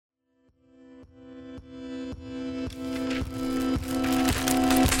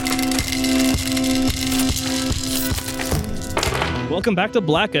Welcome back to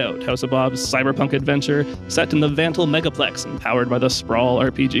Blackout, House of Bob's cyberpunk adventure set in the Vantal Megaplex and powered by the Sprawl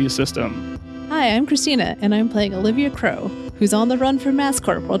RPG system. Hi, I'm Christina, and I'm playing Olivia Crow, who's on the run from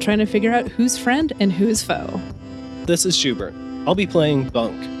MassCorp while trying to figure out who's friend and who's foe. This is Schubert. I'll be playing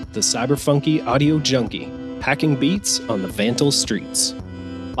Bunk, the cyberfunky audio junkie, packing beats on the Vantal streets.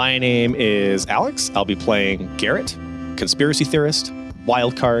 My name is Alex. I'll be playing Garrett, conspiracy theorist,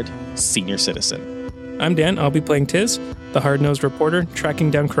 wildcard, senior citizen. I'm Dan. I'll be playing Tiz, the hard-nosed reporter, tracking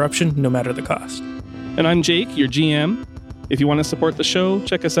down corruption no matter the cost. And I'm Jake, your GM. If you want to support the show,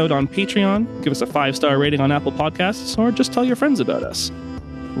 check us out on Patreon, give us a 5-star rating on Apple Podcasts, or just tell your friends about us.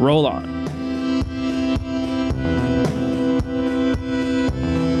 Roll on.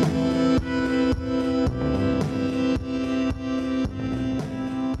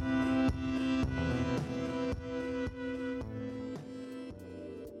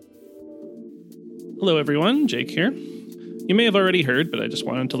 Hello everyone, Jake here. You may have already heard, but I just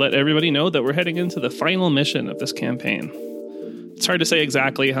wanted to let everybody know that we're heading into the final mission of this campaign. It's hard to say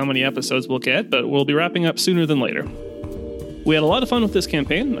exactly how many episodes we'll get, but we'll be wrapping up sooner than later. We had a lot of fun with this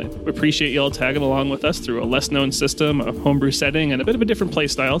campaign. I appreciate you all tagging along with us through a less-known system, a homebrew setting, and a bit of a different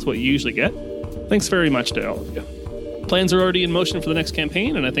playstyle to what you usually get. Thanks very much to all of you. Plans are already in motion for the next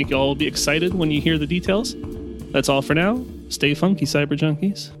campaign, and I think you'll all be excited when you hear the details. That's all for now. Stay funky, cyber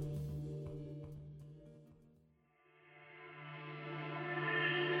junkies.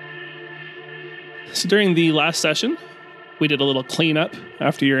 So during the last session, we did a little cleanup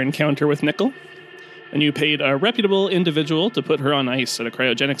after your encounter with Nickel, and you paid a reputable individual to put her on ice at a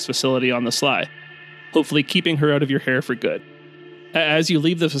cryogenics facility on the sly, hopefully keeping her out of your hair for good. As you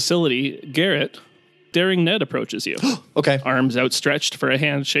leave the facility, Garrett, Daring Ned approaches you. Okay. Arms outstretched for a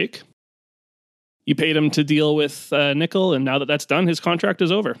handshake. You paid him to deal with Nickel, and now that that's done, his contract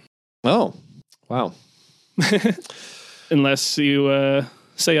is over. Oh, wow. Unless you...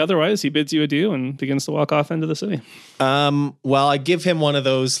 say otherwise, he bids you adieu and begins to walk off into the city. Well, I give him one of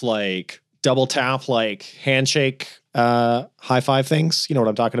those like double tap, like handshake, high five things. You know what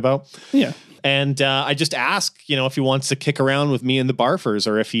I'm talking about? Yeah. And I just ask, if he wants to kick around with me and the barfers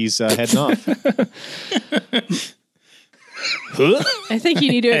or if he's heading off. I think you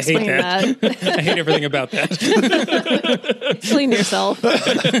need to explain that. I hate everything about that. Explain yourself. We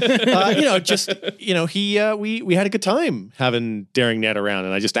had a good time having Daring Ned around,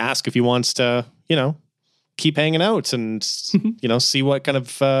 and I just ask if he wants to, keep hanging out and, see what kind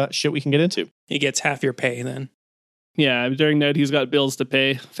of shit we can get into. He gets half your pay then. Yeah, Daring Ned, he's got bills to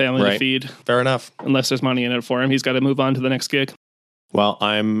pay, family to feed. Fair enough. Unless there's money in it for him, he's got to move on to the next gig. Well,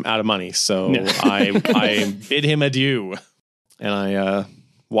 I'm out of money, so I bid him adieu, and I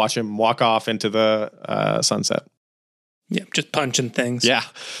watch him walk off into the sunset. Yeah, just punching things. Yeah,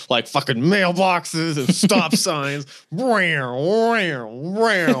 like fucking mailboxes and stop signs.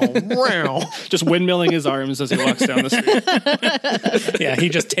 Just windmilling his arms as he walks down the street. Yeah, he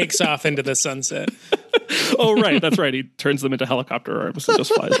just takes off into the sunset. Oh, right, that's right. He turns them into helicopter arms and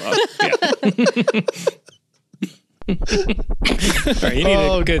just flies off. Yeah. All right, you need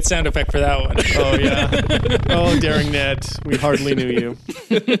a good sound effect for that one. Oh, yeah. Oh, Daring Ned, we hardly knew you.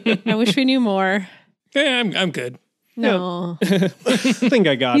 I wish we knew more. Yeah, I'm good. No. I think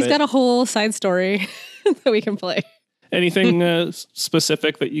I got He's it. got a whole side story that we can play. Anything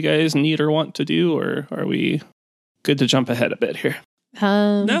specific that you guys need or want to do, or are we good to jump ahead a bit here?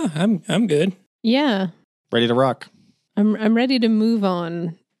 No, I'm good. Yeah. Ready to rock. I'm ready to move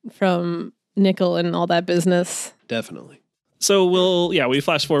on from Nickel and all that business. Definitely. So we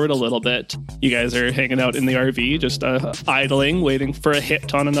flash forward a little bit. You guys are hanging out in the RV, just idling, waiting for a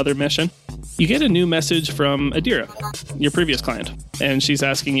hit on another mission. You get a new message from Adira, your previous client, and she's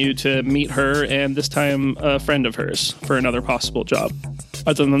asking you to meet her and this time a friend of hers for another possible job.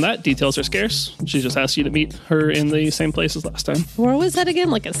 Other than that, details are scarce. She just asks you to meet her in the same place as last time. Where was that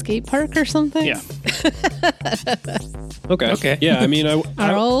again? Like a skate park or something? Yeah. Okay. Yeah, I mean,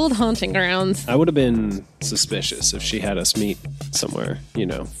 Our old haunting grounds. I would have been suspicious if she had us meet somewhere,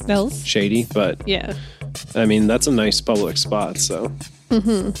 Else? shady, but Yeah. I mean, that's a nice public spot, so.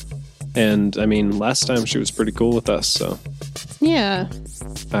 Mm-hmm. And I mean, last time she was pretty cool with us, so. Yeah.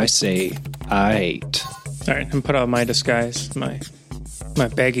 I say, aight. All right, and put on my disguise, my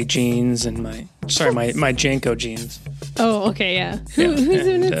baggy jeans and my Janko jeans. Oh, okay, yeah. Who's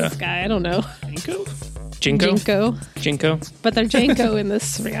in this guy? I don't know. Jinko? But they're Janko in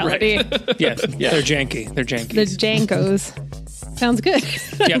this reality. Yeah, they're janky. The Jankos. Sounds good.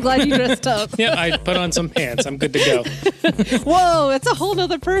 I'm Yep. glad you dressed up. Yeah, I put on some pants. I'm good to go. Whoa, it's a whole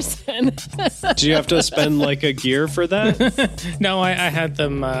nother person. Do you have to spend like a gear for that? No, I had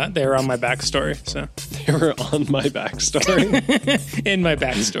them. They were on my backstory. So They were on my backstory. in my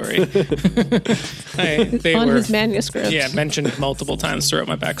backstory, they On were his manuscript. mentioned multiple times throughout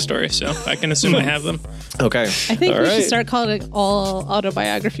my backstory. So I can assume I have them. Okay. I think All we right. should start calling it all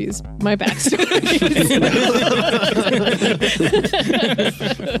autobiographies my backstory.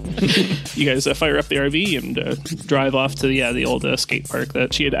 You guys fire up the RV and drive off to the old skate park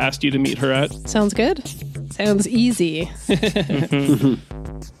that she had asked you to meet her at. Sounds good. Sounds easy.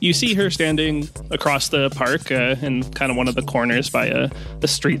 You see her standing across the park in kind of one of the corners by a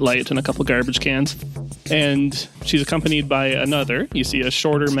street light and a couple garbage cans. And she's accompanied by another. You see a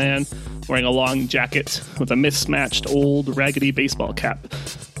shorter man wearing a long jacket with a mismatched old raggedy baseball cap.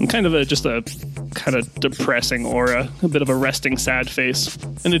 And kind of just a kind of depressing aura, a bit of a resting sad face.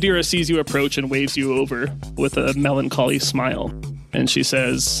 And Adira sees you approach and waves you over with a melancholy smile. And she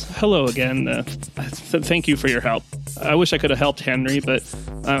says, "Hello again. Thank you for your help. I wish I could have helped Henry, but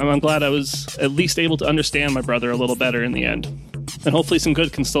I'm glad I was at least able to understand my brother a little better in the end. And hopefully some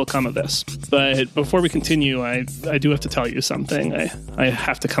good can still come of this. But before we continue, I do have to tell you something. I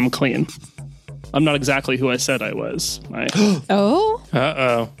have to come clean. I'm not exactly who I said I was. Oh?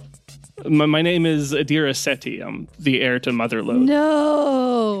 Uh-oh. My name is Adira Seti. I'm the heir to Motherlode."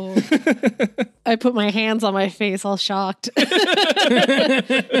 No. I put my hands on my face, all shocked. We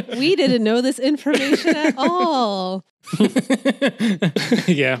didn't know this information at all.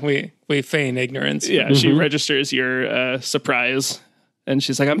 Yeah, we feign ignorance. Yeah, she registers your surprise. And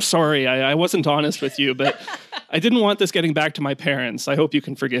she's like, "I'm sorry, I wasn't honest with you, but I didn't want this getting back to my parents. I hope you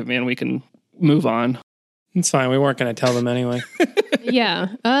can forgive me and we can move on." It's fine. We weren't going to tell them anyway. Yeah.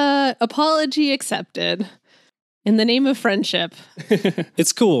 Apology accepted. In the name of friendship.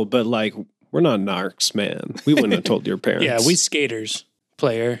 It's cool, but like, we're not narcs, man. We wouldn't have told your parents. Yeah, we skaters,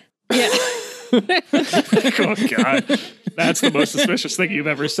 player. Yeah. Oh, God. That's the most suspicious thing you've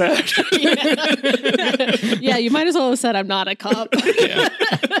ever said. Yeah, you might as well have said I'm not a cop. Yeah.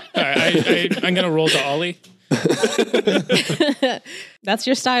 All right, I'm going to roll to Ollie. That's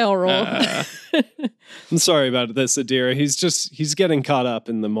your style roll. I'm sorry about this, Adira. He's getting caught up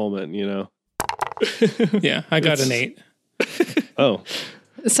in the moment, you know? Yeah, I got an 8. Oh,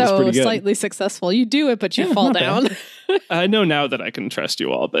 So pretty good. slightly successful. You do it, but you fall down. I know now that I can trust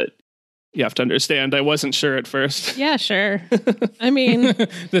you all, but you have to understand, I wasn't sure at first. Yeah, sure. I mean,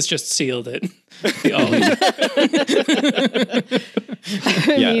 This just sealed it. The Ollie.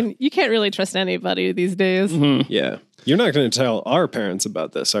 I Yeah. mean, you can't really trust anybody these days. yeah. You're not going to tell our parents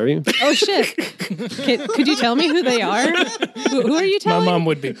about this, are you? Oh shit! Could you tell me who they are? Who are you My telling? mom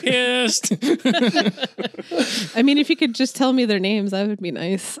would be pissed. I mean, if you could just tell me their names, that would be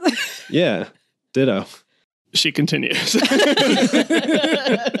nice. Yeah. Ditto. She continues.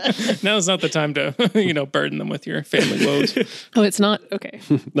 Now's not the time to, burden them with your family woes. Oh, it's not okay.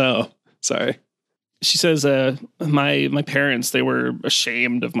 No, sorry. She says, my parents, they were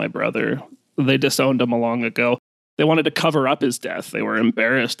ashamed of my brother. They disowned him long ago. They wanted to cover up his death. They were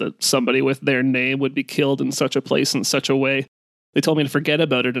embarrassed that somebody with their name would be killed in such a place in such a way. They told me to forget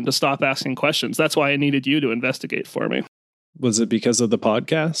about it and to stop asking questions. That's why I needed you to investigate for me. Was it because of the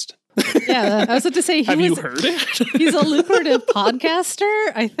podcast? Yeah, I was about to say Have you heard it? he's a lucrative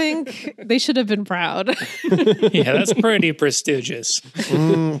podcaster. I think they should have been proud. Yeah, that's pretty prestigious.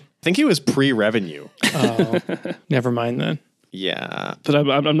 I think he was pre-revenue. Oh, never mind then. Yeah. But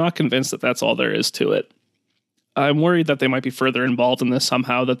I'm not convinced that that's all there is to it. I'm worried that they might be further involved in this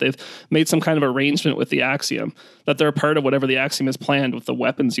somehow, that they've made some kind of arrangement with the Axiom, that they're a part of whatever the Axiom has planned with the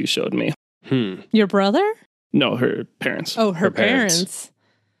weapons you showed me. Your brother? No, her parents. Oh, her parents. parents.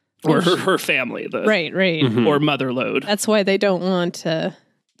 Or her family. Right. Or Motherlode. That's why they don't want to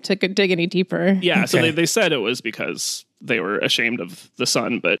dig any deeper. Yeah, so Okay. they said it was because they were ashamed of the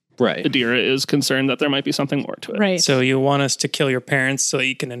son, but Right. Adira is concerned that there might be something more to it. Right. So you want us to kill your parents so that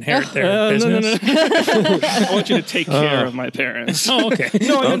you can inherit their No. business? I want you to take care of my parents. Oh, okay.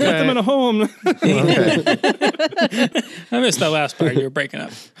 No, I didn't put them in a home. Okay. I missed that last part. You were breaking up.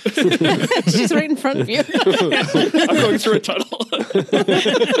 She's right in front of you. I'm going through a tunnel.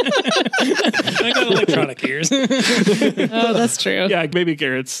 I got electronic ears. Oh, that's true. Yeah, maybe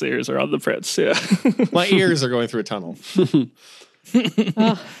Garrett's ears are on the prints. Yeah. My ears are going through a tunnel.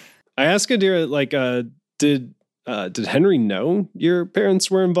 I asked Adira, like, did Henry know your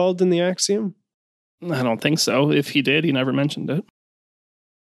parents were involved in the Axiom? I don't think so. If he did, he never mentioned it.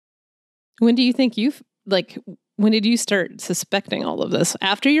 When do you think when did you start suspecting all of this?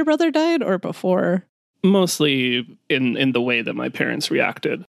 After your brother died or before? Mostly in the way that my parents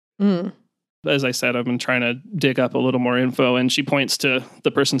reacted. Mm. As I said, I've been trying to dig up a little more info, and she points to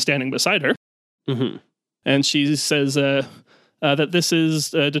the person standing beside her. Mm-hmm. And she says that this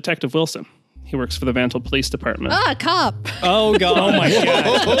is Detective Wilson. He works for the Vantal Police Department. Ah, cop. Oh, God. Oh my God.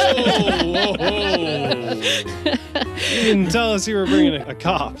 You didn't tell us you were bringing a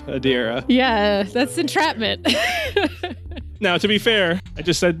cop, Adira. Yeah, that's entrapment. Now, to be fair, I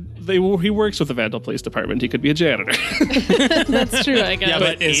just said he works with the Vantal Police Department. He could be a janitor. That's true, I guess. Yeah,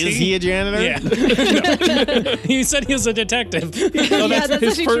 but is he a janitor? Yeah. You said he was a detective. No, that's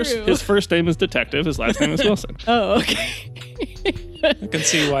his actually first true. his first name is Detective. His last name is Wilson. Oh, okay. I can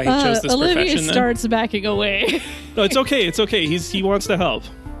see why he chose this Olivia profession then. starts backing away. No, it's okay. It's okay. He wants to help.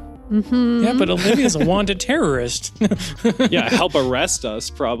 Yeah, but Olivia's a wanted terrorist. Yeah, help arrest us,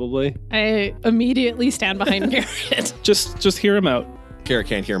 probably. I immediately stand behind Garrett. Just hear him out. Kara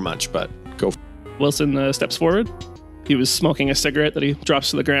can't hear much, but go. Wilson steps forward. He was smoking a cigarette that he drops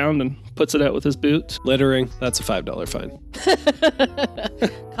to the ground and puts it out with his boot. Littering, that's a $5 fine.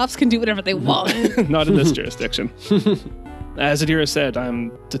 Cops can do whatever they want. Not in this jurisdiction. As Adira said,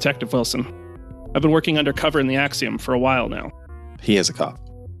 I'm Detective Wilson. I've been working undercover in the Axiom for a while now. He is a cop.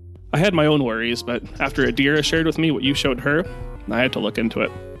 I had my own worries, but after Adira shared with me what you showed her, I had to look into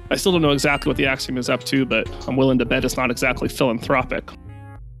it. I still don't know exactly what the Axiom is up to, but I'm willing to bet it's not exactly philanthropic.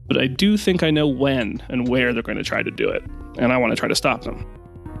 But I do think I know when and where they're going to try to do it, and I want to try to stop them.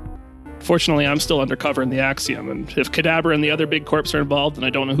 Fortunately, I'm still undercover in the Axiom, and if Kadabra and the other big corps are involved, then I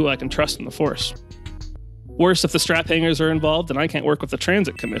don't know who I can trust in the Force. Worse, if the strap hangers are involved, then I can't work with the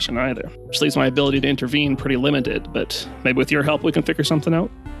Transit Commission either, which leaves my ability to intervene pretty limited, but maybe with your help we can figure something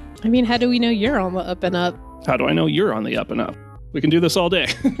out. I mean, how do we know you're on the up and up? How do I know you're on the up and up? We can do this all day.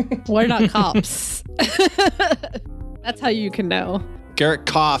 We're not cops. That's how you can know. Garrett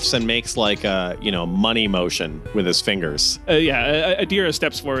coughs and makes like a, money motion with his fingers. Adira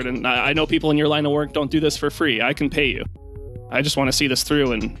steps forward, and I know people in your line of work don't do this for free. I can pay you. I just want to see this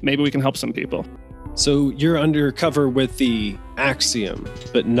through, and maybe we can help some people. So you're undercover with the Axiom,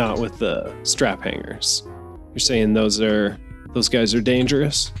 but not with the strap hangers. You're saying those guys are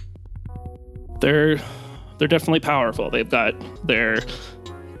dangerous? They're definitely powerful. They've got their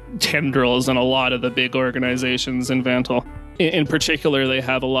tendrils in a lot of the big organizations in Vantal. In particular, they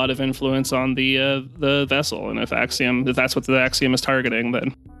have a lot of influence on the vessel, and if that's what the Axiom is targeting,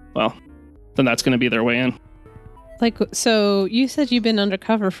 then that's going to be their way in. Like, so you said you've been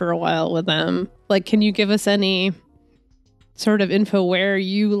undercover for a while with them. Like, can you give us any sort of info where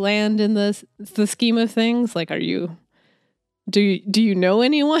you land in the scheme of things? Like, do you know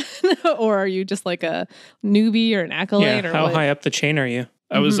anyone, or are you just like a newbie or an acolyte? Yeah, or how what? high up the chain are you?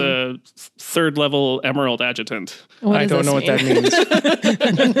 I was a third level Emerald Adjutant. What I does don't know this what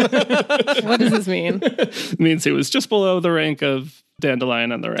that means. What does this mean? It means he was just below the rank of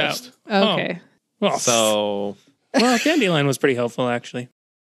Dandelion and the rest. Okay. Well, Dandelion was pretty helpful, actually.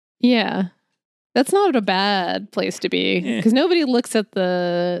 Yeah. That's not a bad place to be, because nobody looks at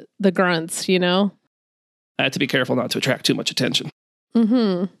the grunts, I had to be careful not to attract too much attention.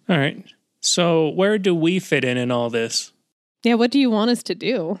 Mm-hmm. All right. So where do we fit in all this? Yeah, what do you want us to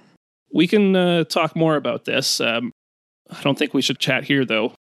do? We can talk more about this. I don't think we should chat here,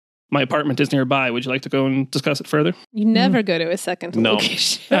 though. My apartment is nearby. Would you like to go and discuss it further? You never go to a second No.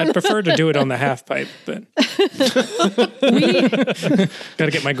 location. I'd prefer to do it on the half pipe, but got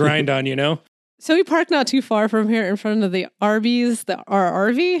to get my grind on, So we park not too far from here in front of the Arby's,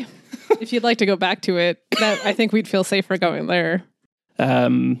 our RV. If you'd like to go back to it, I think we'd feel safer going there.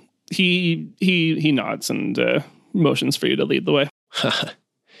 He nods and motions for you to lead the way.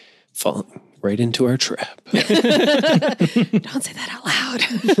 Falling right into our trap. Don't say that out loud.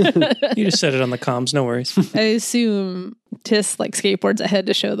 You just said it on the comms. No worries. I assume Tis like skateboards ahead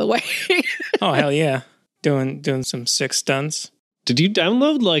to show the way. Oh, hell yeah. Doing some sick stunts. Did you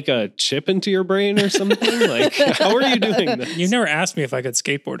download like a chip into your brain or something? Like, how are you doing this? You never asked me if I could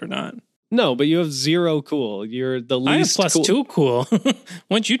skateboard or not. No, but you have 0 cool. You're the I have least plus cool. 2 cool.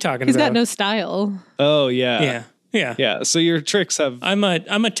 What you talking He's about? got no style. Oh, yeah. Yeah. Yeah, so your tricks have... I'm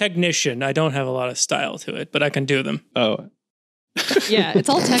a technician. I don't have a lot of style to it, but I can do them. Oh, Yeah, it's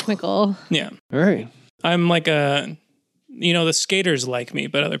all technical. Yeah. all right. I'm like the skaters like me,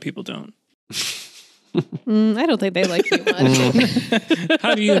 but other people don't. I don't think they like you much.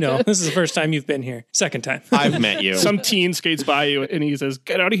 How do you know? This is the first time you've been here. Second time. I've met you. Some teen skates by you and he says,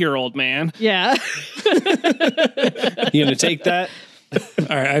 "Get out of here, old man." Yeah. You gonna take that?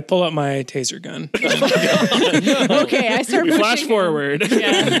 All right, I pull out my taser gun. Okay, I start We pushing flash him. forward.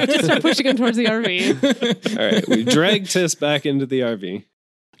 Yeah, just start pushing him towards the RV. All right, we drag Tis back into the RV.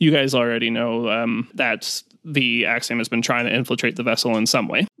 You guys already know that the Axiom has been trying to infiltrate the vessel in some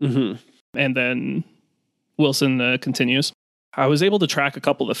way. Mm-hmm. And then Wilson continues. I was able to track a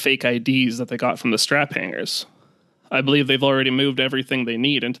couple of fake IDs that they got from the strap hangers. I believe they've already moved everything they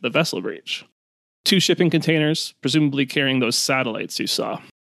need into the vessel breach. 2 shipping containers, presumably carrying those satellites you saw.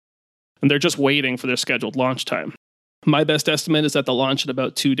 And they're just waiting for their scheduled launch time. My best estimate is that they'll launch in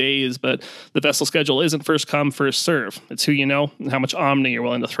about 2 days, but the vessel schedule isn't first come, first serve. It's who you know and how much Omni you're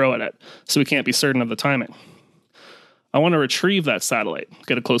willing to throw it at, so we can't be certain of the timing. I want to retrieve that satellite,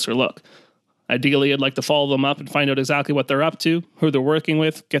 get a closer look. Ideally, I'd like to follow them up and find out exactly what they're up to, who they're working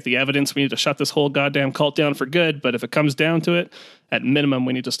with, get the evidence. We need to shut this whole goddamn cult down for good, but if it comes down to it, at minimum,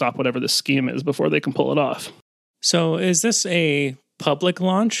 we need to stop whatever this scheme is before they can pull it off. So is this a public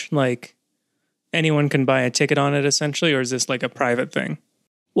launch? Like anyone can buy a ticket on it essentially, or is this like a private thing?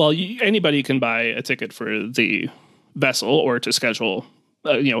 Well, anybody can buy a ticket for the vessel or to schedule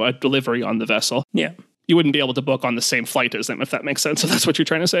a delivery on the vessel. Yeah. You wouldn't be able to book on the same flight as them, if that makes sense. So that's what you're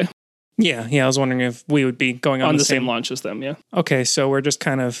trying to say. Yeah. I was wondering if we would be going on the same launch as them, yeah. Okay, so we're just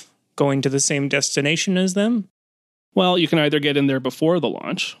kind of going to the same destination as them? Well, you can either get in there before the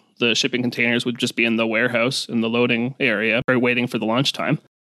launch. The shipping containers would just be in the warehouse in the loading area, or waiting for the launch time.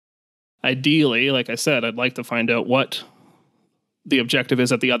 Ideally, like I said, I'd like to find out what the objective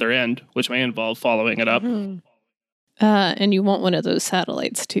is at the other end, which may involve following it up. Mm-hmm. And you want one of those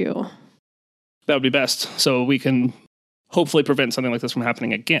satellites too. That would be best, so we can hopefully prevent something like this from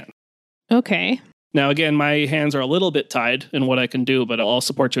happening again. Okay. Now, again, my hands are a little bit tied in what I can do, but I'll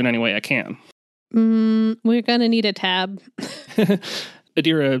support you in any way I can. We're going to need a tab.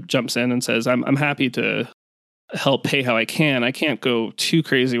 Adira jumps in and says, I'm happy to help pay how I can. I can't go too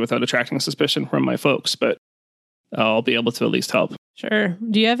crazy without attracting suspicion from my folks, but I'll be able to at least help. Sure.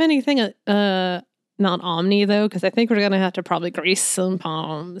 Do you have anything, not Omni, though? Because I think we're going to have to probably grease some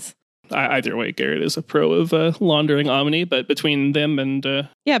palms. Either way, Garrett is a pro of laundering Omni, but between them and...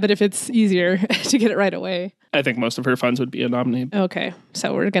 yeah, but if it's easier to get it right away. I think most of her funds would be in Omni. Okay,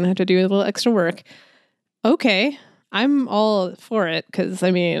 so we're going to have to do a little extra work. Okay, I'm all for it, because,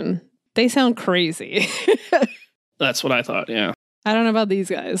 I mean, they sound crazy. That's what I thought, yeah. I don't know about these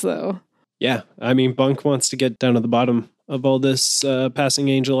guys, though. Yeah, I mean, Bunk wants to get down to the bottom of all this passing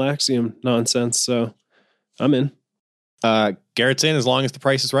angel axiom nonsense, so I'm in. Garrett's in as long as the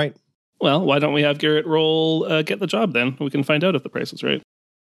price is right. Well, why don't we have Garrett roll get the job then? We can find out if the price is right.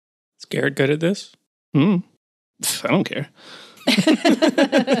 Is Garrett good at this? I don't care.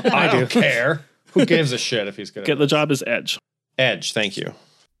 I don't care. Who gives a shit if he's good Get at the this? job is Edge. Edge, thank you.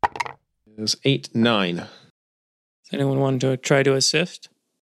 It was 8, 9. Does anyone want to try to assist?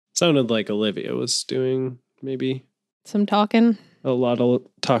 Sounded like Olivia was doing maybe Some talking. a lot of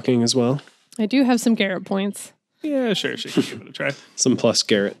talking as well. I do have some Garrett points. Yeah, sure, she can give it a try. Some plus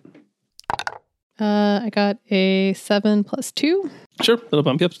Garrett. I got a 7 plus 2. Sure, that'll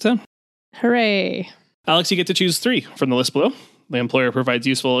bump you up to 10. Hooray. Alex, you get to choose 3 from the list below. The employer provides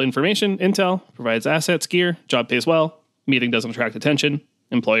useful information, intel, provides assets, gear, job pays well, meeting doesn't attract attention,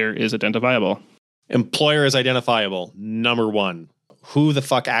 employer is identifiable. Employer is identifiable. Number 1. Who the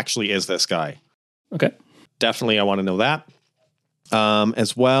fuck actually is this guy? Okay. Definitely, I want to know that.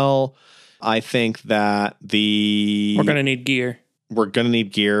 As well, I think that We're going to need gear. We're going to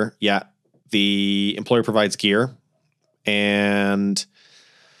need gear. Yeah. The employer provides gear, and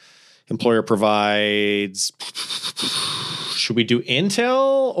employer provides... Should we do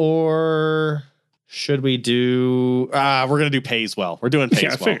intel, or should we do... we're going to do pays well. We're doing pays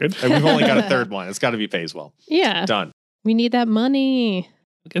Yeah, I well. figured. And we've only got a third one. It's got to be pays well. Yeah. Done. We need that money.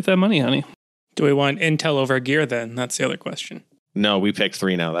 Get that money, honey. Do we want intel over gear then? That's the other question. No, we picked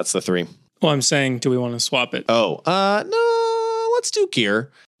 3 now. That's the 3. Well, I'm saying, do we want to swap it? Oh, no, let's do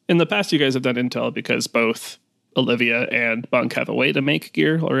gear. In the past, you guys have done intel because both Olivia and Bunk have a way to make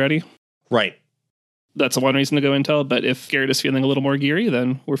gear already. Right. That's the one reason to go intel, but if Garrett is feeling a little more geary,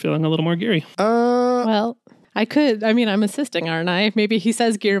 then we're feeling a little more geary. Well, I could. I mean, I'm assisting, aren't I? Maybe he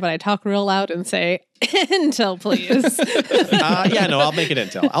says gear, but I talk real loud and say, intel, please. Yeah, no, I'll make it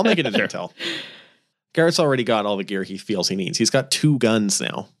intel. I'll make it an intel. Garrett's already got all the gear he feels he needs. He's got 2 guns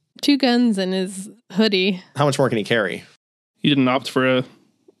now. 2 guns and his hoodie. How much more can he carry? You didn't opt for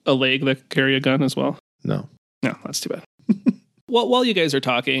a leg that could carry a gun as well? No. No, that's too bad. Well, while you guys are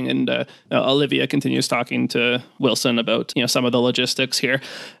talking, and Olivia continues talking to Wilson about some of the logistics here,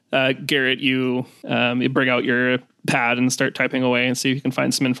 Garrett, you bring out your pad and start typing away and see if you can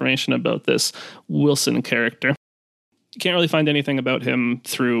find some information about this Wilson character. You can't really find anything about him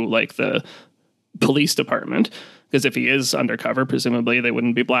through like the police department, because if he is undercover, presumably they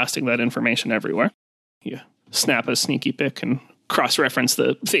wouldn't be blasting that information everywhere. You snap a sneaky pic and cross-reference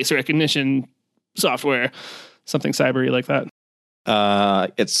the face recognition software, something cybery like that.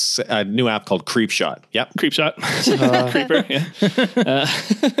 It's a new app called Creepshot. Yep. Creepshot. Creeper, yeah.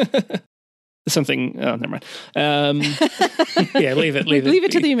 Something, oh, never mind. Yeah, leave it. Leave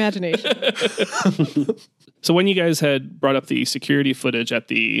it to the imagination. So when you guys had brought up the security footage at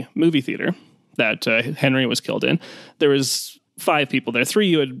the movie theater that Henry was killed in, there was 5 people there. 3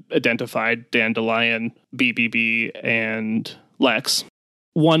 you had identified, Dandelion, BBB, and Lex.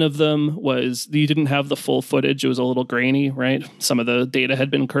 One of them was, you didn't have the full footage. It was a little grainy, right? Some of the data had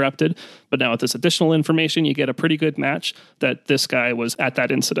been corrupted. But now with this additional information, you get a pretty good match that this guy was at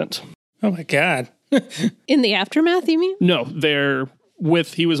that incident. Oh my God. In the aftermath, you mean? No,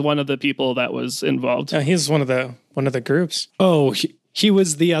 he was one of the people that was involved. He's one of the groups. Oh, he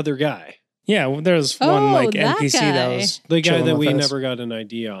was the other guy. Yeah, there was Oh, one like that NPC guy. that was The guy chilling that with we us. never got an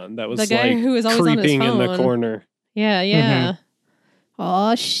ID on. That was The guy like who was always on his creeping in the phone. corner. Yeah, yeah.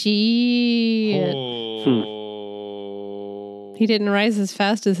 Oh, shit. He didn't rise as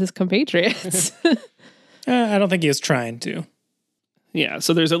fast as his compatriots. I don't think he was trying to. Yeah,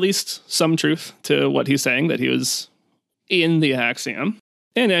 so there's at least some truth to what he's saying, that he was in the Axiom.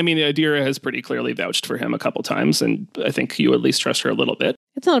 And I mean, Adira has pretty clearly vouched for him a couple times, and I think you at least trust her a little bit.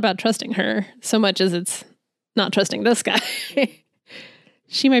 It's not about trusting her so much as it's not trusting this guy.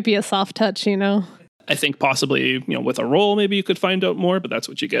 She might be a soft touch, you know? I think possibly, with a roll, maybe you could find out more, but that's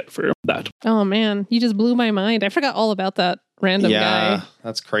what you get for that. Oh, man. You just blew my mind. I forgot all about that random guy.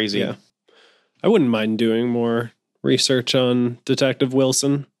 That's crazy. Yeah. I wouldn't mind doing more research on Detective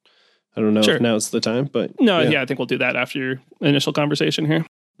Wilson. I don't know Sure. if now's the time, but No, yeah, I think we'll do that after your initial conversation here.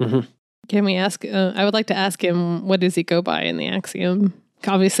 Mhm. Can we ask? I would like to ask him, what does he go by in the Axiom?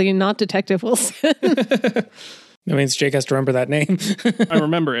 Obviously not Detective Wilson. That means Jake has to remember that name. I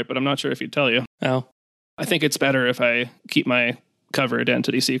remember it, but I'm not sure if he'd tell you. Oh. I think it's better if I keep my cover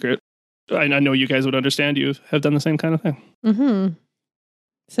identity secret. I know you guys would understand. You have done the same kind of thing. Mm-hmm.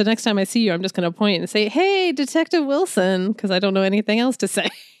 So next time I see you, I'm just going to point and say, "Hey, Detective Wilson," because I don't know anything else to say.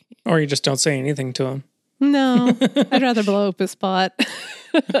 Or you just don't say anything to him. No, I'd rather blow up his spot.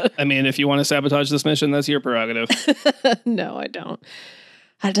 I mean, if you want to sabotage this mission, that's your prerogative. No, I don't.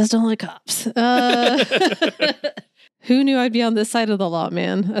 I just don't like cops. Who knew I'd be on this side of the law,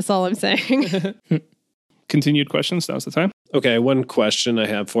 man? That's all I'm saying. Continued questions. Now's the time. okay. One question I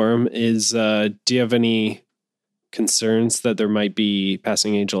have for him is, do you have any concerns that there might be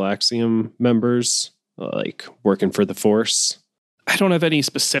Passing Angel Axiom members like working for the Force? I don't have any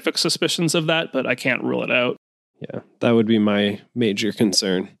specific suspicions of that, but I can't rule it out. Yeah, that would be my major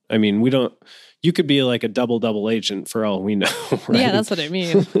concern. I mean, you could be like a double agent for all we know, right? Yeah, that's what I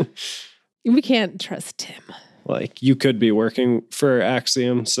mean. We can't trust him. Like you could be working for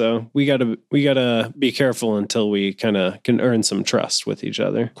Axiom, so we gotta be careful until we kind of can earn some trust with each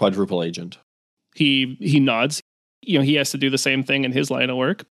other. Quadruple agent. He nods. He has to do the same thing in his line of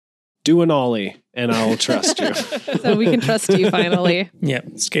work. Do an ollie, and I'll trust you. So we can trust you finally. Yeah,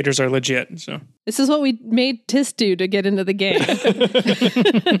 skaters are legit. So This is what we made Tis do to get into the game.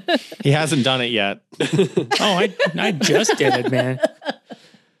 He hasn't done it yet. I just did it, man.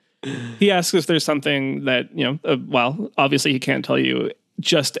 He asks if there's something that, obviously he can't tell you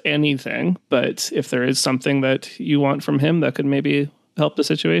just anything, but if there is something that you want from him that could maybe help the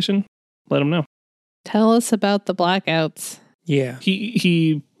situation, let him know. Tell us about the blackouts. Yeah.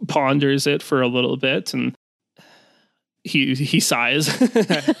 He ponders it for a little bit, and he sighs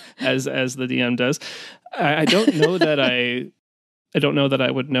as the DM does. I don't know that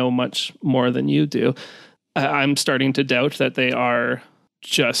I would know much more than you do. I'm starting to doubt that they are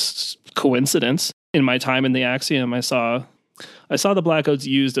just coincidence. In my time in the Axiom, I saw the blackouts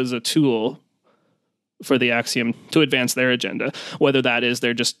used as a tool for the Axiom to advance their agenda. Whether that is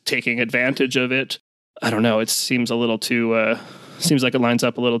they're just taking advantage of it, I don't know. It seems a little too. Seems like it lines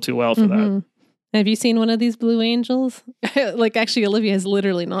up a little too well for that. Mhm. Have you seen one of these Blue Angels? Like, actually, Olivia has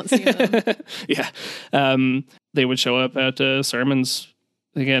literally not seen them. Yeah, they would show up at sermons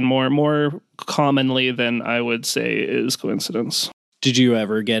again more commonly than I would say is coincidence. Did you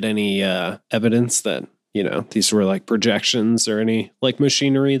ever get any evidence that these were like projections or any like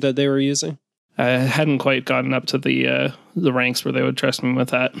machinery that they were using? I hadn't quite gotten up to the ranks where they would trust me with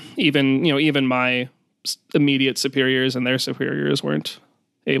that. Even my immediate superiors and their superiors weren't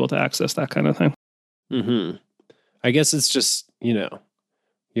able to access that kind of thing. Mm-hmm. I guess it's just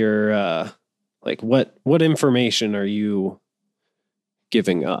you're like what information are you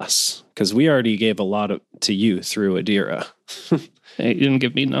giving us? Because we already gave a lot to you through Adira. Hey, you didn't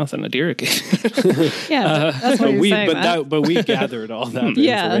give me nothing, Adira gave. Yeah, that's what you're saying. But we gathered all that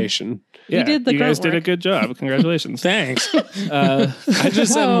Yeah. information. Yeah, did the you guys grunt did a work. good job. Congratulations. Thanks. I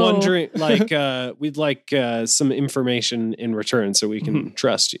just am Whoa. wondering, we'd like some information in return so we can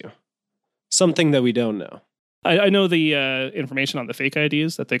trust you. Something that we don't know. I know the information on the fake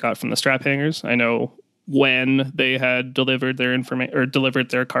IDs that they got from the strap hangers. I know when they had delivered their information or delivered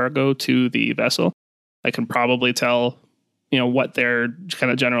their cargo to the vessel. I can probably tell, what their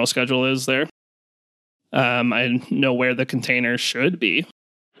kind of general schedule is there. I know where the container should be,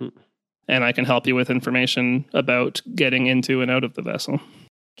 and I can help you with information about getting into and out of the vessel.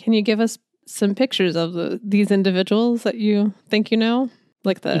 Can you give us some pictures of these individuals that you think you know?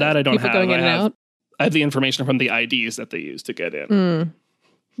 Like the That I don't people have. going in I and have- out? I have the information from the IDs that they use to get in.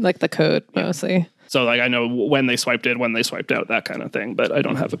 Like the code, Yeah. mostly. So I know when they swiped in, when they swiped out, that kind of thing, but I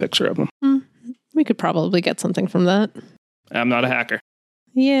don't have a picture of them. We could probably get something from that. I'm not a hacker.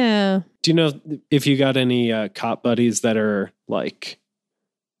 Yeah. Do you know if you got any cop buddies that are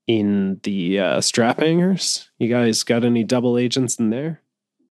in the strap hangers? You guys got any double agents in there?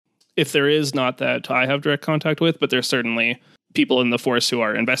 If there is, not that I have direct contact with, but there's certainly people in the force who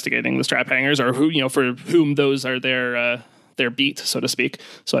are investigating the strap hangers, or who, for whom those are their beat, so to speak.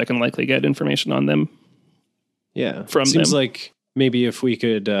 So I can likely get information on them. Yeah. From Seems them. like maybe if we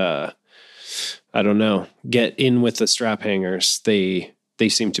could, I don't know, get in with the strap hangers. They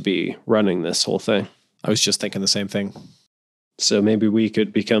seem to be running this whole thing. I was just thinking the same thing. So maybe we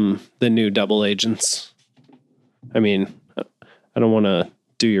could become the new double agents. I mean, I don't want to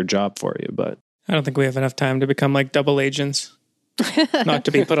do your job for you, but I don't think we have enough time to become like double agents. Not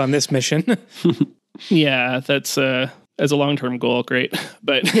to be put on this mission. Yeah, that's as a long-term goal, great.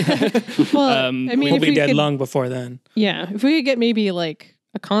 But Well, I mean, We'll if be we dead could, long before then. Yeah. If we could get maybe like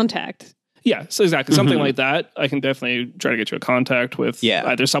a contact. yeah, so exactly. Something like that. I can definitely try to get you a contact with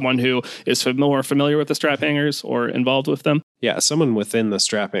either someone who is more familiar with the strap hangers or involved with them. yeah, someone within the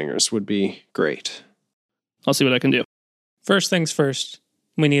strap hangers would be great. I'll see what I can do. First things first,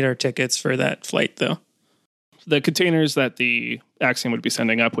 we need our tickets for that flight, though. The containers that the Axiom would be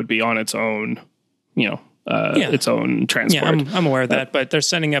sending up would be on its own, its own transport. Yeah, I'm aware of that, but they're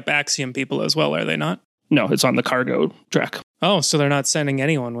sending up Axiom people as well, are they not? No, it's on the cargo track. Oh, so they're not sending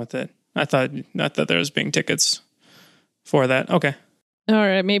anyone with it. I thought there was being tickets for that. Okay. All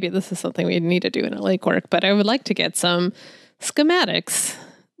right. Maybe this is something we need to do in a lake work, but I would like to get some schematics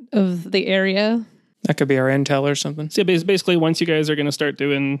of the area. That could be our intel or something. So basically, once you guys are going to start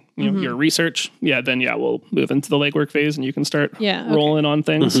doing your research, we'll move into the legwork phase, and you can start rolling on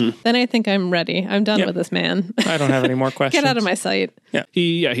things. Then I think I'm ready. I'm done Yep. with this man. I don't have any more questions. Get out of my sight.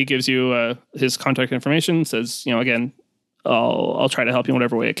 He gives you his contact information. Says again, I'll try to help you in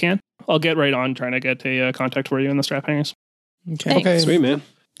whatever way I can. I'll get right on trying to get a contact for you in the strap hangers. Okay. Thanks. Sweet, man.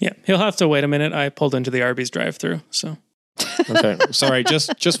 Yeah, he'll have to wait a minute. I pulled into the Arby's drive-through, so Okay. Sorry,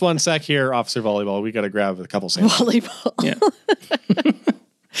 just 1 sec here, Officer Volleyball. We got to grab a couple sandwiches. Volleyball. yeah.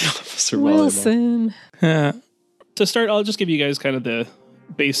 Officer Volleyball. Wilson. To start, I'll just give you guys kind of the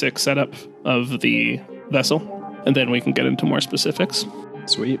basic setup of the vessel, and then we can get into more specifics.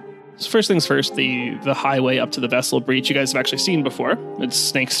 Sweet. So first things first, the highway up to the vessel breach you guys have actually seen before. It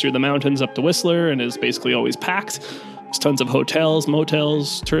snakes through the mountains up to Whistler and is basically always packed. There's tons of hotels,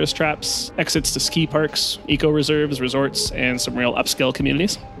 motels, tourist traps, exits to ski parks, eco reserves, resorts, and some real upscale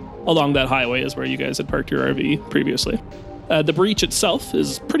communities. Along that highway is where you guys had parked your RV previously. The breach itself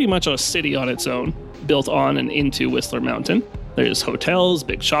is pretty much a city on its own, built on and into Whistler Mountain. There's hotels,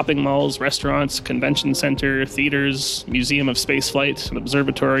 big shopping malls, restaurants, convention center, theaters, museum of spaceflight, an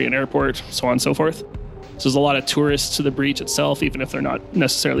observatory, an airport, so on and so forth. So there's a lot of tourists to the breach itself, even if they're not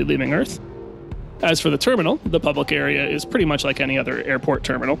necessarily leaving Earth. As for the terminal, the public area is pretty much like any other airport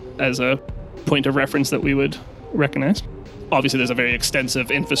terminal as a point of reference that we would recognize. Obviously, there's a very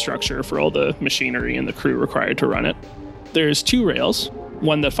extensive infrastructure for all the machinery and the crew required to run it. There's 2 rails,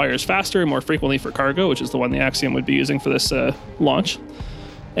 one that fires faster and more frequently for cargo, which is the one the Axiom would be using for this launch,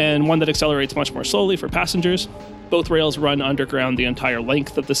 and one that accelerates much more slowly for passengers. Both rails run underground the entire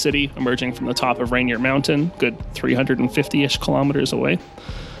length of the city, emerging from the top of Rainier Mountain, good 350-ish kilometers away.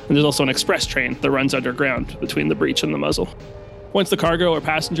 And there's also an express train that runs underground between the breach and the muzzle. Once the cargo or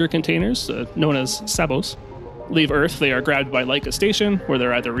passenger containers, known as sabos, leave Earth, they are grabbed by Laika Station, where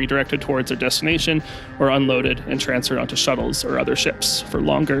they're either redirected towards their destination or unloaded and transferred onto shuttles or other ships for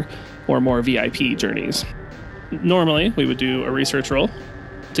longer or more VIP journeys. Normally, we would do a research roll,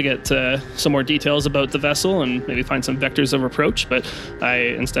 to get some more details about the vessel and maybe find some vectors of approach, but I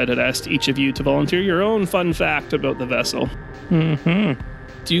instead had asked each of you to volunteer your own fun fact about the vessel. Mm-hmm.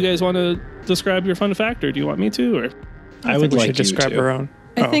 Do you guys want to describe your fun fact, or do you want me to? Or I would we like should you describe to. our own.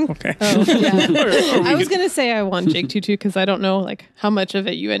 I think. Okay. Oh, yeah. or I was gonna say I want Jake to too because I don't know like how much of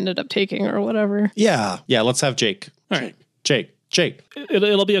it you ended up taking or whatever. Yeah. Let's have Jake. All right. Jake.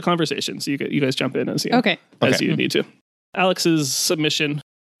 it'll be a conversation, so you guys jump in as you Okay. you need to. Alex's submission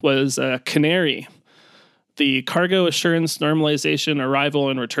was Canary, the Cargo Assurance Normalization Arrival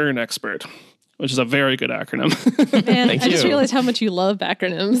and Return Expert, which is a very good acronym. Man, Thank I just you. realized how much you love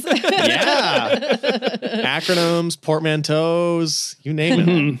acronyms. Yeah. Acronyms, portmanteaus, you name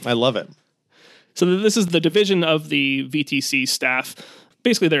it. I love it. So this is the division of the VTC staff.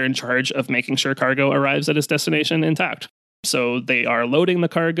 Basically, they're in charge of making sure cargo arrives at its destination intact. So they are loading the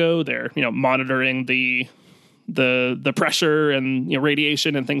cargo. They're monitoring the pressure and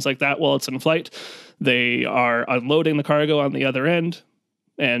radiation and things like that while it's in flight. They are unloading the cargo on the other end,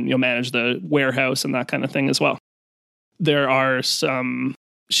 and manage the warehouse and that kind of thing as well. There are some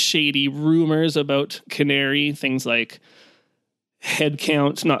shady rumors about Canary, things like head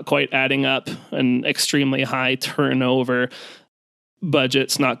count not quite adding up, an extremely high turnover,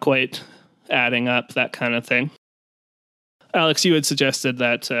 budgets not quite adding up, that kind of thing. Alex, you had suggested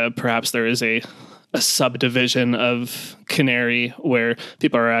that perhaps there is a subdivision of Canary where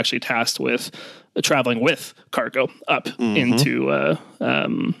people are actually tasked with traveling with cargo up into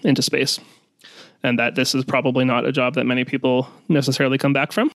space, and that this is probably not a job that many people necessarily come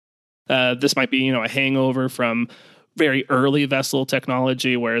back from. This might be a hangover from very early vessel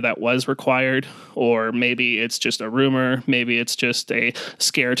technology where that was required, or maybe it's just a rumor, maybe it's just a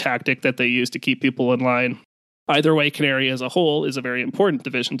scare tactic that they use to keep people in line. Either way, Canary as a whole is a very important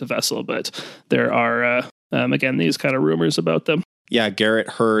division to Vessel, but there are, again, these kind of rumors about them. Yeah, Garrett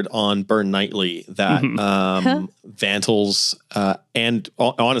heard on Burn Nightly that Vantals and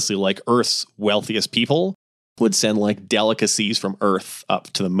honestly, like Earth's wealthiest people would send like delicacies from Earth up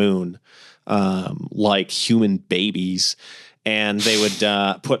to the moon, like human babies. And they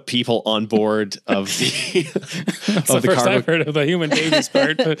would put people on board of the That's the first I've heard of the human babies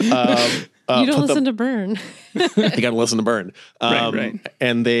part. But you don't listen to Burn. You got to listen to Burn. Right.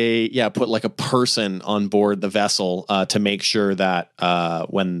 And they, put like a person on board the vessel to make sure that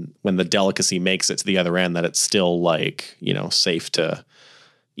when the delicacy makes it to the other end, that it's still like, safe to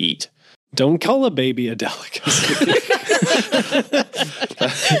eat. Don't call a baby a delicacy.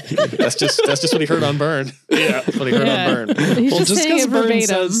 That's just what he heard on Burn. Yeah, that's what he heard on Burn. He's Well, just saying because it Burn verbatim.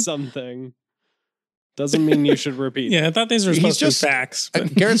 says something doesn't mean you should repeat. yeah, I thought these were supposed to be just- facts.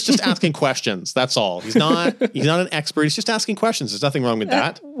 But Garrett's just asking questions. That's all. He's not an expert. He's just asking questions. There's nothing wrong with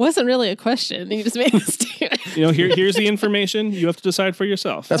that. Wasn't really a question. You just made a statement. Here's the information. You have to decide for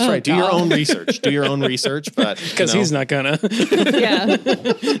yourself. That's right. Do your own research. But because he's not gonna. Yeah.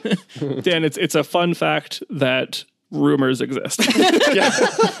 Dan, it's a fun fact that rumors exist.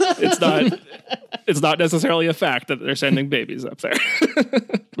 It's not necessarily a fact that they're sending babies up there.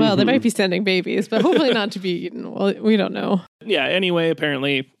 Well, they might be sending babies, but hopefully not to be eaten. Well, we don't know. Yeah, anyway,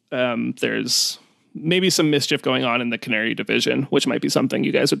 apparently there's maybe some mischief going on in the Canary division, which might be something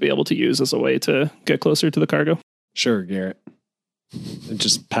you guys would be able to use as a way to get closer to the cargo. Sure, Garrett. And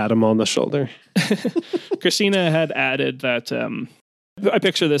just pat him on the shoulder. Christina had added that I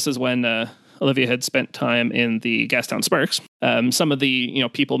picture this as when Olivia had spent time in the Gastown Sparks. Some of the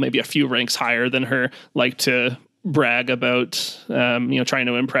people maybe a few ranks higher than her like to brag about trying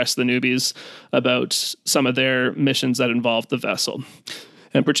to impress the newbies about some of their missions that involve the vessel,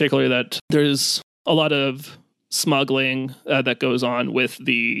 and particularly that there's a lot of smuggling that goes on with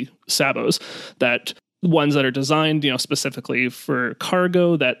the sabos, that ones that are designed specifically for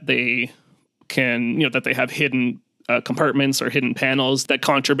cargo, that they can that they have hidden compartments or hidden panels that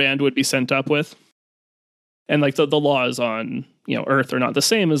contraband would be sent up with. And like the laws on Earth are not the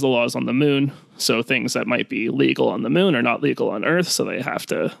same as the laws on the moon. So things that might be legal on the moon are not legal on Earth. So they have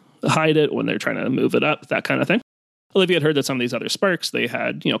to hide it when they're trying to move it up, that kind of thing. Olivia had heard that some of these other Sparks, they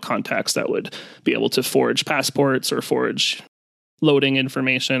had contacts that would be able to forge passports or forge loading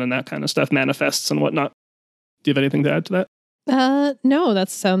information and that kind of stuff, manifests and whatnot. Do you have anything to add to that? No, that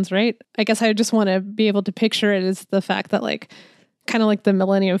sounds right. I guess I just want to be able to picture it as the fact that kind of like the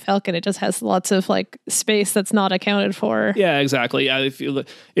Millennium Falcon, it just has lots of space that's not accounted for. Yeah, exactly. Yeah, if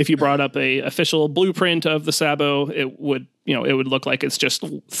you brought up a official blueprint of the Sabo, it would look like it's just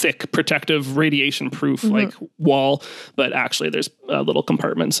thick, protective, radiation-proof wall, but actually there's little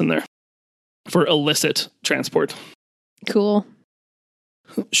compartments in there for illicit transport. Cool.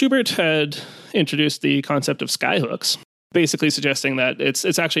 Schubert had introduced the concept of skyhooks, basically suggesting that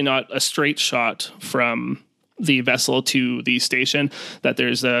it's actually not a straight shot from the vessel to the station, that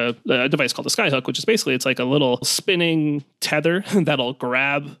there's a device called a skyhook, which is basically, it's like a little spinning tether that'll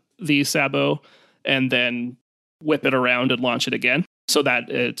grab the sabot and then whip it around and launch it again, so that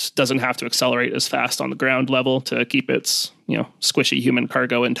it doesn't have to accelerate as fast on the ground level to keep its, squishy human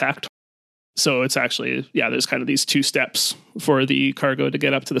cargo intact. So it's actually, there's kind of these two steps for the cargo to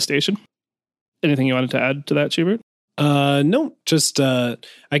get up to the station. Anything you wanted to add to that, Schubert? No, just I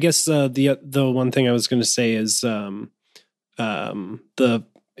guess the one thing I was going to say is and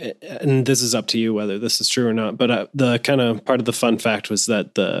this is up to you whether this is true or not, but the kind of part of the fun fact was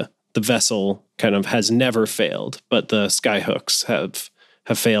that the vessel kind of has never failed, but the skyhooks have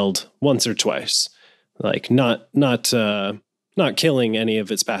failed once or twice, like not killing any of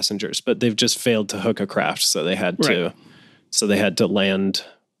its passengers, but they've just failed to hook a craft, so they had to land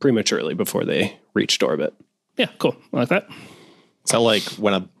prematurely before they reached orbit. Yeah, cool. I like that. Is that like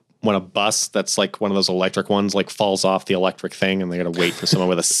when a bus that's like one of those electric ones like falls off the electric thing and they got to wait for someone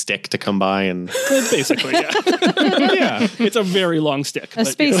with a stick to come by and basically, yeah. Yeah, it's a very long stick. A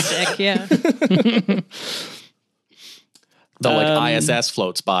space stick, yeah. the like ISS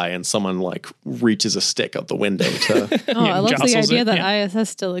floats by and someone like reaches a stick out the window to I love the jostles idea it, that ISS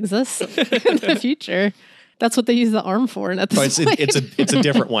still exists in the future. That's what they use the arm for. And at this point. it's a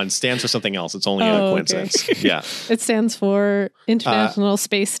different one. Stands for something else. It's only a coincidence. Okay. Yeah. It stands for International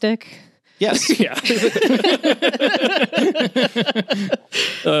Space Stick. Yes. Yeah.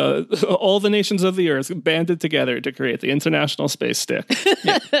 All the nations of the Earth banded together to create the International Space Stick.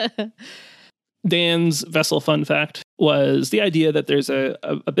 Yeah. Dan's vessel fun fact was the idea that there's a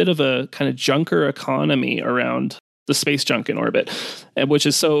bit of a kind of junker economy around the space junk in orbit, which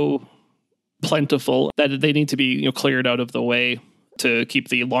is so plentiful that they need to be cleared out of the way to keep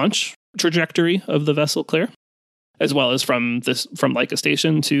the launch trajectory of the vessel clear, as well as from Laika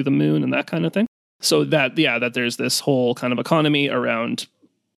Station to the moon and that kind of thing. So that there's this whole kind of economy around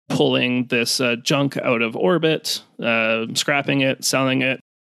pulling this junk out of orbit, scrapping it, selling it,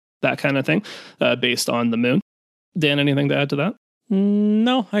 that kind of thing, based on the moon. Dan, anything to add to that?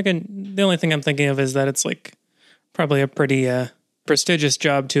 No, the only thing I'm thinking of is that it's like probably a pretty prestigious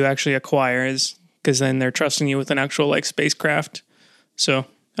job to actually acquire, is because then they're trusting you with an actual like spacecraft. So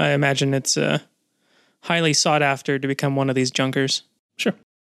I imagine it's highly sought after to become one of these junkers. Sure.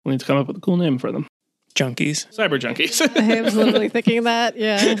 We need to come up with a cool name for them. Junkies. Cyber junkies. I was literally thinking that.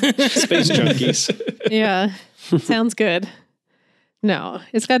 Yeah. Space junkies. Yeah. Sounds good. No,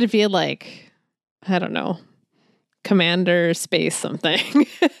 it's got to be like, I don't know, Commander Space something.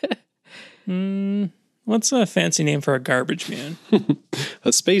 What's a fancy name for a garbage man?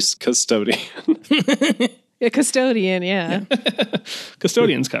 A space custodian. A custodian, yeah.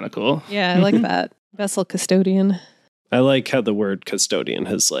 Custodian's kind of cool. Yeah, I like that. Vessel custodian. I like how the word custodian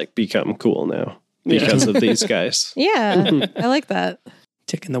has like become cool now because of these guys. Yeah, I like that.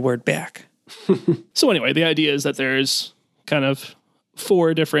 Taking the word back. So anyway, the idea is that there's kind of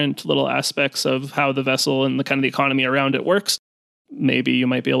 4 different little aspects of how the vessel and the kind of the economy around it works. Maybe you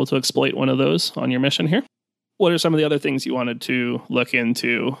might be able to exploit one of those on your mission here. What are some of the other things you wanted to look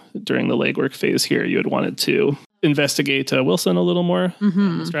into during the legwork phase here? You had wanted to investigate Wilson a little more,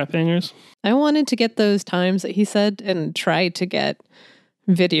 strap hangers. I wanted to get those times that he said and try to get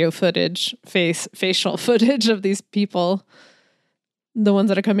video footage, facial footage of these people, the ones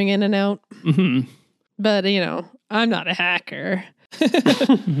that are coming in and out. Mm-hmm. But, I'm not a hacker.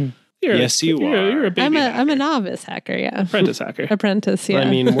 Yes, you are. You're a baby hacker. I'm a novice hacker, yeah. Apprentice hacker. Apprentice, yeah. I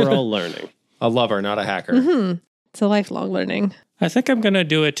mean, we're all learning. a lover, not a hacker. Mm-hmm. It's a lifelong learning. I think I'm going to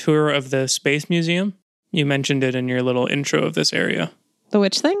do a tour of the Space Museum. You mentioned it in your little intro of this area. The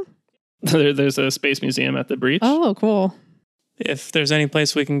which thing? There's a space museum at the breach. Oh, cool. If there's any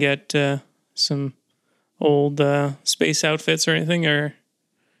place we can get some old space outfits or anything, or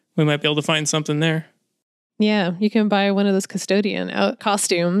we might be able to find something there. Yeah, you can buy one of those custodian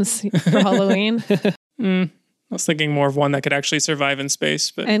costumes for Halloween. I was thinking more of one that could actually survive in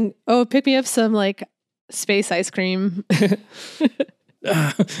space. But And, pick me up some, like, space ice cream. This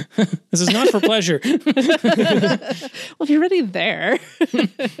is not for pleasure. Well, if you're already there.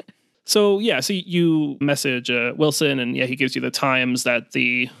 So you message Wilson, and he gives you the times that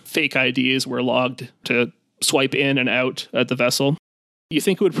the fake IDs were logged to swipe in and out at the vessel. You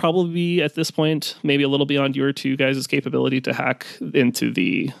think it would probably be, at this point, maybe a little beyond your two guys' capability to hack into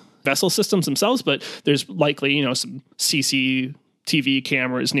the vessel systems themselves, but there's likely, some CCTV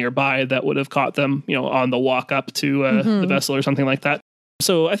cameras nearby that would have caught them, on the walk up to the vessel or something like that.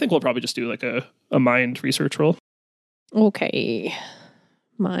 So I think we'll probably just do like a mind research roll. Okay.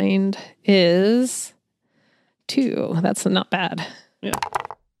 Mind is 2. That's not bad. Yeah.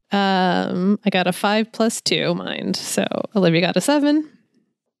 I got a 5 plus 2 mind. So Olivia got a 7.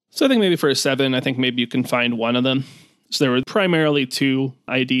 So I think maybe for a 7, I think maybe you can find one of them. So there were primarily 2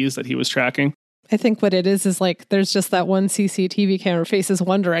 IDs that he was tracking. I think what it is like there's just that one CCTV camera faces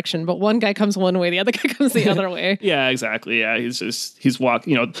one direction, but one guy comes one way, the other guy comes the other way. Yeah, exactly. Yeah, he's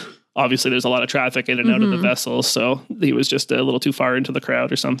walking, obviously there's a lot of traffic in and out of the vessel, so he was just a little too far into the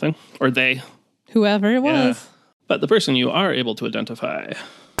crowd or something. Or they. Whoever it was. Yeah. But the person you are able to identify.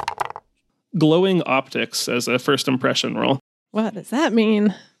 Glowing optics as a first impression roll. What does that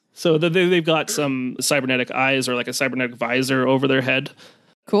mean? So they've got some cybernetic eyes or like a cybernetic visor over their head.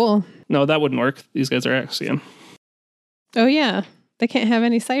 Cool. No, that wouldn't work. These guys are Axiom. Oh, yeah. They can't have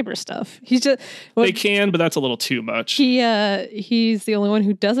any cyber stuff. He's just... Well, They can, but that's a little too much. He's the only one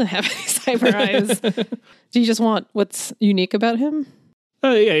who doesn't have any cyber eyes. Do you just want what's unique about him?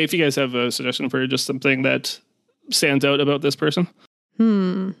 Yeah, if you guys have a suggestion for just something that stands out about this person.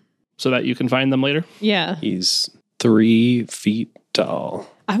 So that you can find them later. Yeah. He's 3 feet tall.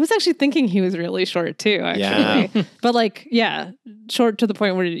 I was actually thinking he was really short too, actually. Yeah. But short to the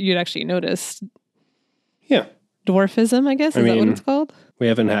point where you'd actually notice Yeah. dwarfism, I guess. Is that what it's called? We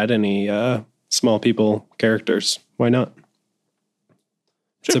haven't had any small people characters. Why not?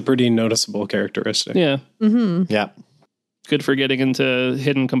 It's a pretty noticeable characteristic. Yeah. Mm-hmm. Yeah. Good for getting into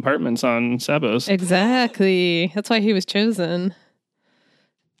hidden compartments on Sabos. Exactly. That's why he was chosen.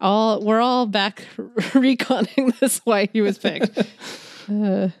 We're all back reconning this why he was picked.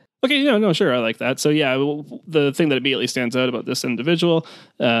 Okay, no, sure, I like that. So yeah, the thing that immediately stands out about this individual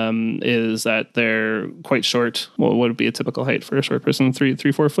is that they're quite short. Well, what would be a typical height for a short person?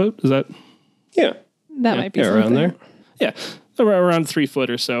 3-4 foot? Is that? Yeah. That might be around something. there. Yeah, around 3 foot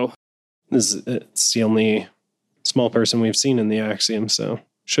or so. It's the only small person we've seen in the Axiom, so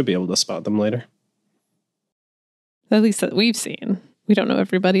should be able to spot them later. At least that we've seen. We don't know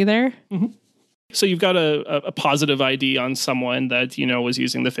everybody there. Mm-hmm. So you've got a positive ID on someone that was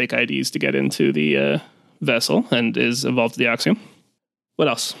using the fake IDs to get into the vessel and is involved in the Axiom. What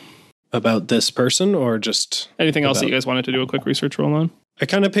else? About this person or just... Anything else that you guys wanted to do a quick research roll on? I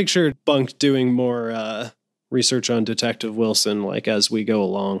kind of pictured Bunk doing more research on Detective Wilson as we go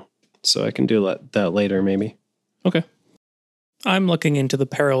along. So I can do that later maybe. Okay. I'm looking into the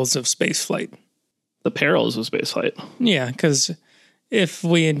perils of spaceflight. The perils of spaceflight. Yeah, because if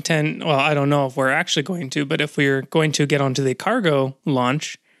we intend, well, I don't know if we're actually going to, but if we're going to get onto the cargo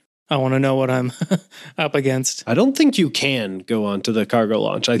launch, I want to know what I'm up against. I don't think you can go on to the cargo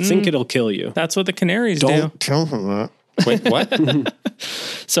launch. I think it'll kill you. That's what the Canaries do. Don't tell him that. Wait, what?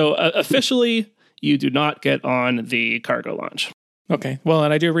 So officially, you do not get on the cargo launch. Okay, well,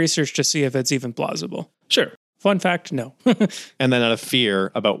 and I do research to see if it's even plausible. Sure. Fun fact, no. And then out of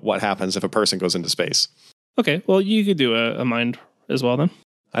fear about what happens if a person goes into space. Okay, well, you could do a mind as well then.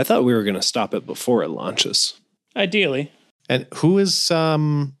 I thought we were going to stop it before it launches. Ideally. And who's our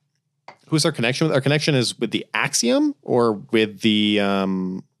connection with? Our connection is with the Axiom or with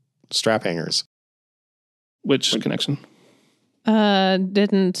the strap hangers? Which connection?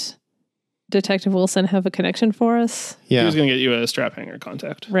 Didn't Detective Wilson have a connection for us? He Yeah. was going to get you a strap hanger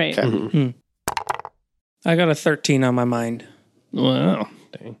contact. Right. Okay. Mm-hmm. I got a 13 on my mind. Wow.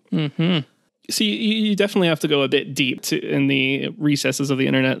 Dang. Mm-hmm. See, you definitely have to go a bit deep in the recesses of the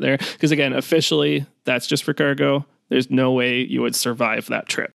internet there. Because again, officially, that's just for cargo. There's no way you would survive that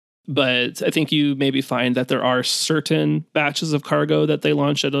trip. But I think you maybe find that there are certain batches of cargo that they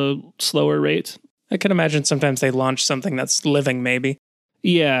launch at a slower rate. I can imagine sometimes they launch something that's living, maybe.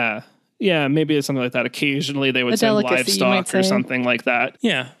 Yeah, maybe it's something like that. Occasionally they would A send delicacy, you might livestock or say. something like that.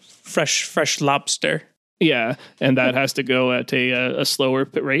 Yeah, fresh lobster. Yeah, and that has to go at a slower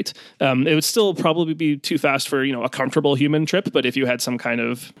rate. It would still probably be too fast for a comfortable human trip, but if you had some kind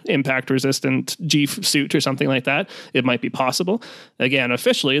of impact-resistant G suit or something like that, it might be possible. Again,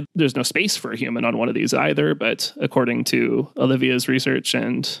 officially, there's no space for a human on one of these either, but according to Olivia's research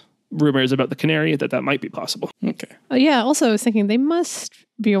and rumors about the Canary, that might be possible. Okay. Yeah, also I was thinking they must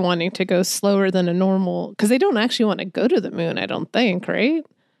be wanting to go slower than a normal, because they don't actually want to go to the moon, I don't think, right?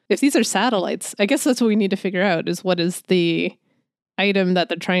 If these are satellites, I guess that's what we need to figure out is what is the item that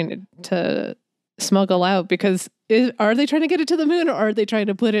they're trying to smuggle out, because are they trying to get it to the moon or are they trying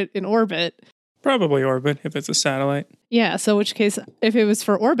to put it in orbit? Probably orbit if it's a satellite. Yeah, so which case, if it was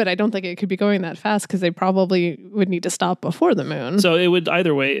for orbit, I don't think it could be going that fast because they probably would need to stop before the moon. So it would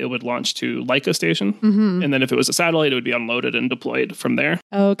either way, it would launch to Laika Station, and then if it was a satellite, it would be unloaded and deployed from there.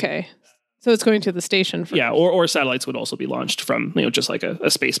 Okay. So it's going to the station first. Yeah, or satellites would also be launched from just like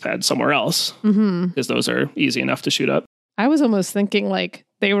a space pad somewhere else, because those are easy enough to shoot up. I was almost thinking like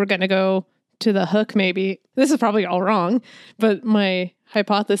they were going to go to the hook maybe this is probably all wrong, but my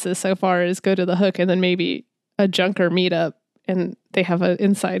hypothesis so far is go to the Hook and then maybe a junker meetup and they have an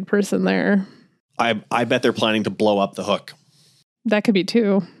inside person there. I bet they're planning to blow up the Hook. That could be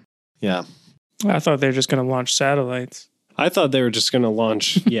too. Yeah. I thought they were just going to launch satellites. I thought they were just going to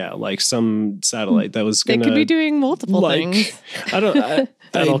launch, like some satellite that was They going to. could be doing multiple things. I don't.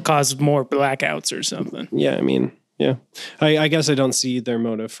 That'll cause more blackouts or something. Yeah, I mean, yeah. I guess I don't see their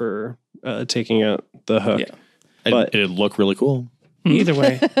motive for taking out the Hook. Yeah. But- It'd look really cool. Either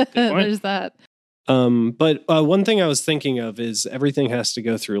way. There's that. But one thing I was thinking of is everything has to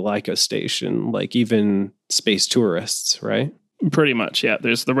go through Laika Station, like even space tourists, right? Pretty much, yeah.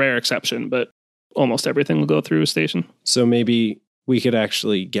 There's the rare exception, but almost everything will go through a station. So maybe we could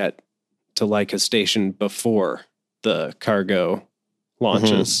actually get to Laika Station before the cargo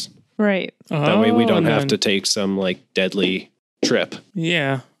launches. Right. That way we don't have then- to take some like deadly trip.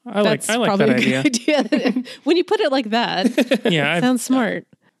 Yeah. I like That's that probably idea. a good idea. When you put it like that, Yeah. sounds smart.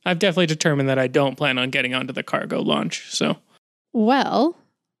 I've definitely determined that I don't plan on getting onto the cargo launch. So Well,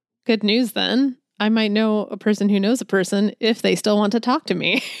 good news then. I might know a person who knows a person if they still want to talk to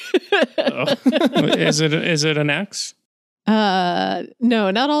me. Oh. is it an X?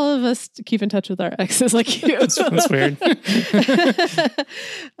 No, not all of us keep in touch with our exes like you. That's weird.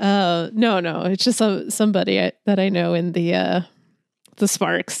 No, it's just somebody that I know in the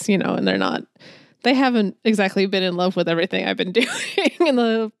Sparks, and they haven't exactly been in love with everything I've been doing in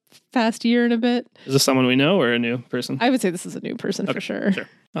the past year and a bit. Is this someone we know or a new person? I would say this is a new person for sure. sure.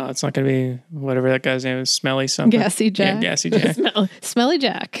 It's not going to be whatever that guy's name is. Smelly something. Gassy Jack. Yeah, Gassy Jack. Smelly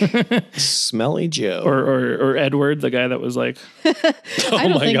Jack. Smelly Joe. Or Edward, the guy that was like, I Oh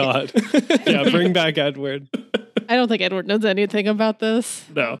don't my think- God. Yeah, bring back Edward. I don't think Edward knows anything about this.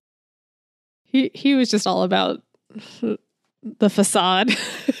 no. He was just all about the facade.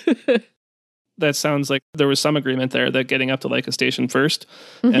 That sounds like there was some agreement there that getting up to Laika Station first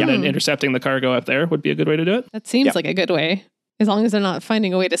and then intercepting the cargo up there would be a good way to do it. That seems Yeah. like a good way. As long as they're not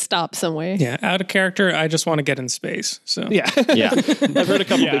finding a way to stop some way. Yeah, out of character. I just want to get in space. So Yeah. Yeah. I've heard a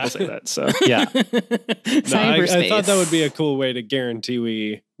couple Yeah. people say that. So Yeah. No, I Cyberspace. thought that would be a cool way to guarantee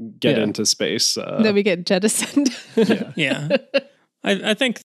we get Yeah. into space. That we get jettisoned. yeah, I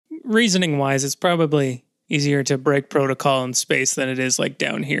think reasoning wise, it's probably easier to break protocol in space than it is like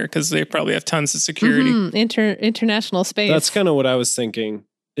down here because they probably have tons of security. Mhm. International space. That's kind of what I was thinking.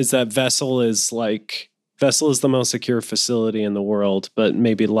 Is that Vessel is the most secure facility in the world, but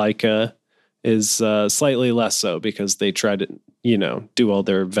maybe Laika is slightly less so because they try to, do all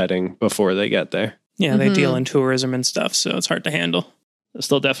their vetting before they get there. Yeah, they deal in tourism and stuff, so it's hard to handle. there'll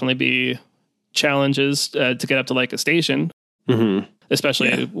still definitely be challenges to get up to Laika Station, Mm-hmm.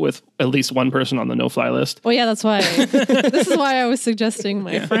 especially with at least one person on the no-fly list. Well, yeah, that's why. This is why I was suggesting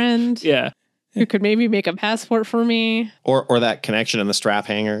my friend Yeah. who could maybe make a passport for me. Or that connection in the strap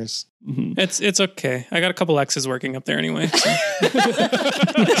hangers. Mhm. It's okay. I got a couple X's working up there anyway. So.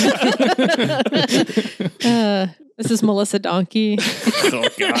 This is Melissa Donkey. Oh,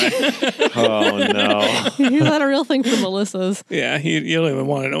 God. Oh no. Is that a real thing for Melissas? Yeah, you don't even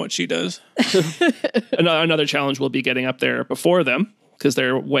want to know what she does. Another challenge will be getting up there before them because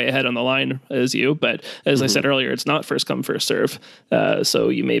they're way ahead on the line as you. But as I said earlier, it's not first come, first serve. So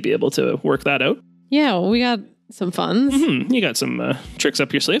you may be able to work that out. Yeah, well, we got some funds. You got some tricks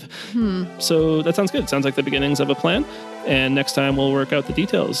up your sleeve. So that sounds good. Sounds like the beginnings of a plan. And next time we'll work out the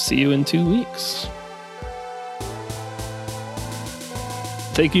details. See you in 2 weeks.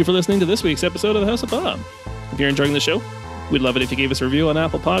 Thank you for listening to this week's episode of the House of Bob. If you're enjoying the show, we'd love it if you gave us a review on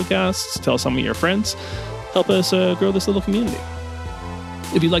Apple Podcasts, tell some of your friends, help us grow this little community.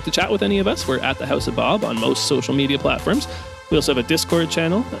 If you'd like to chat with any of us, we're at the House of Bob on most social media platforms. We also have a Discord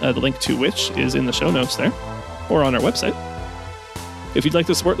channel, the link to which is in the show notes there, or on our website. If you'd like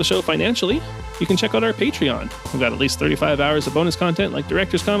to support the show financially, you can check out our Patreon. We've got at least 35 hours of bonus content like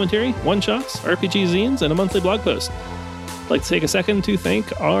director's commentary, one-shots, RPG zines, and a monthly blog post. I'd like to take a second to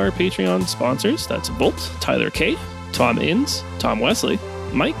thank our Patreon sponsors. That's Volt, Tyler K, Tom Inns, Tom Wesley,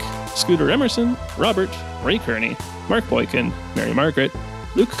 Mike, Scooter Emerson, Robert, Ray Kearney, Mark Boykin, Mary Margaret,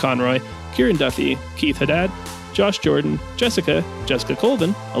 Luke Conroy, Kieran Duffy, Keith Haddad, Josh Jordan, Jessica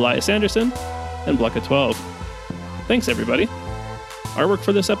Colvin, Elias Anderson, and Blucka12. Thanks, everybody. Artwork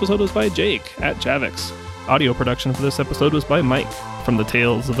for this episode was by Jake at Javix. Audio production for this episode was by Mike from the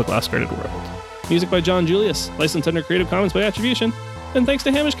Tales of the Glass-Guarded World. Music by John Julius, licensed under Creative Commons by attribution. And thanks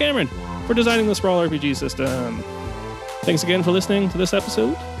to Hamish Cameron for designing the Sprawl RPG system. Thanks again for listening to this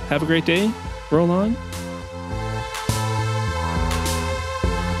episode. Have a great day. Roll on.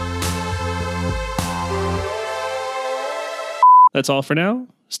 That's all for now.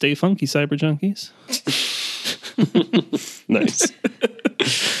 Stay funky, Cyber Junkies. Nice.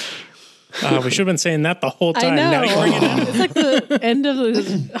 We should have been saying that the whole I time. know. Now you bring it in. It's like the end of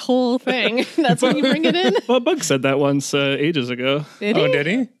the whole thing. That's when you bring it in. Well, Bug said that once ages ago. Did Oh, he? did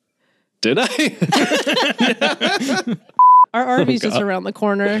he? Did I? Our Arby's just around the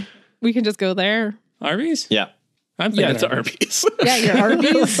corner. We can just go there. Arby's? Yeah. I'm Yeah, thinking it's Arby's. Yeah, your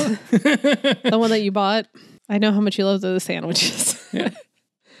Arby's. The one that you bought. I know how much you love those sandwiches.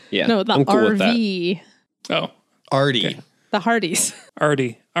 Yeah. No, the I'm cool with that. RV. Oh, Artie. Okay. The Hardee's.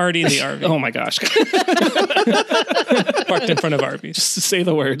 Artie the RV. Oh my gosh. Parked in front of Arby's. Just say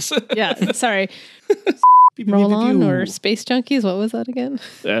the words. Yeah, sorry. Roll on or Space Junkies. What was that again?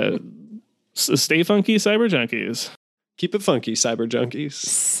 Stay funky, cyber junkies. Keep it funky, cyber junkies.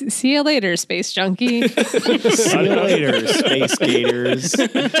 See you later, Space Junkie. See you later, Space Gators. Do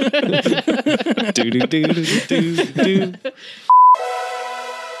do do do do do.